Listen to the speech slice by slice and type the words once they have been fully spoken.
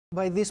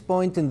By this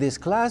point in this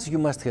class, you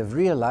must have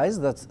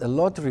realized that a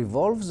lot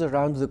revolves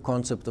around the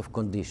concept of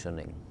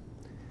conditioning.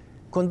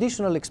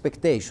 Conditional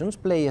expectations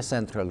play a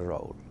central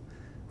role.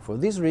 For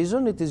this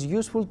reason, it is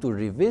useful to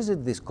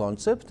revisit this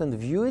concept and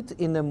view it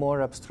in a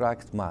more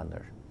abstract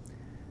manner.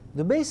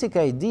 The basic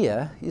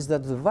idea is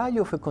that the value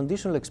of a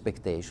conditional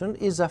expectation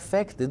is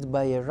affected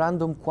by a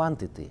random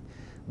quantity,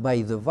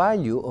 by the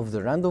value of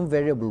the random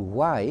variable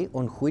y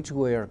on which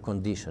we are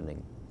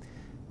conditioning.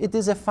 It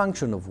is a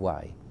function of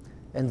y,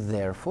 and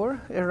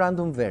therefore a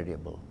random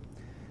variable.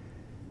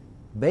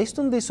 Based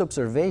on this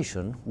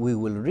observation, we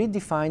will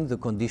redefine the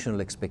conditional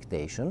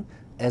expectation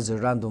as a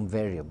random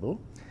variable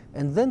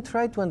and then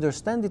try to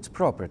understand its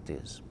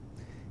properties.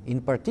 In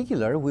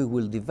particular, we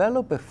will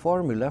develop a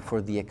formula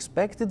for the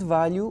expected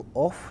value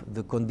of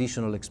the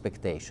conditional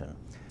expectation.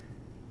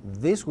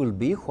 This will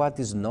be what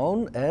is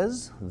known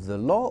as the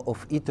law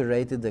of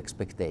iterated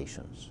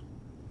expectations.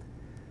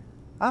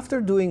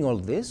 After doing all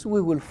this, we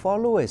will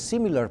follow a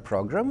similar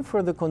program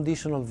for the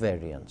conditional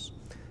variance.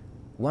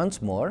 Once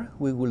more,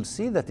 we will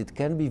see that it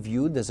can be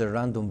viewed as a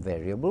random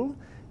variable,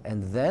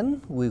 and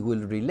then we will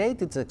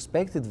relate its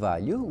expected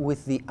value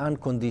with the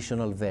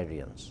unconditional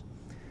variance.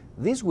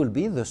 This will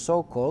be the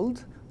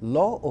so-called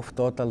law of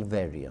total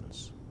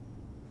variance.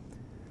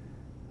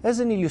 As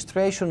an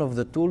illustration of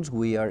the tools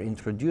we are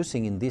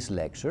introducing in this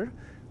lecture,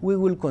 we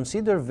will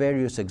consider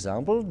various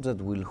examples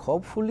that will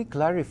hopefully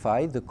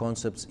clarify the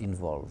concepts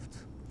involved.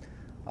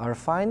 Our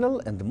final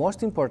and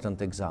most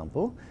important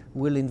example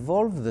will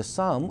involve the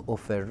sum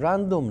of a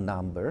random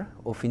number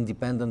of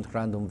independent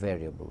random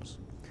variables.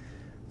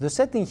 The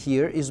setting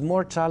here is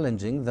more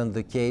challenging than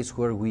the case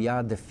where we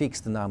add a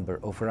fixed number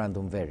of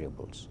random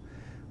variables.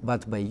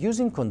 But by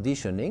using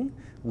conditioning,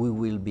 we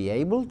will be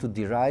able to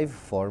derive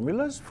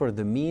formulas for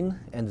the mean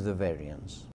and the variance.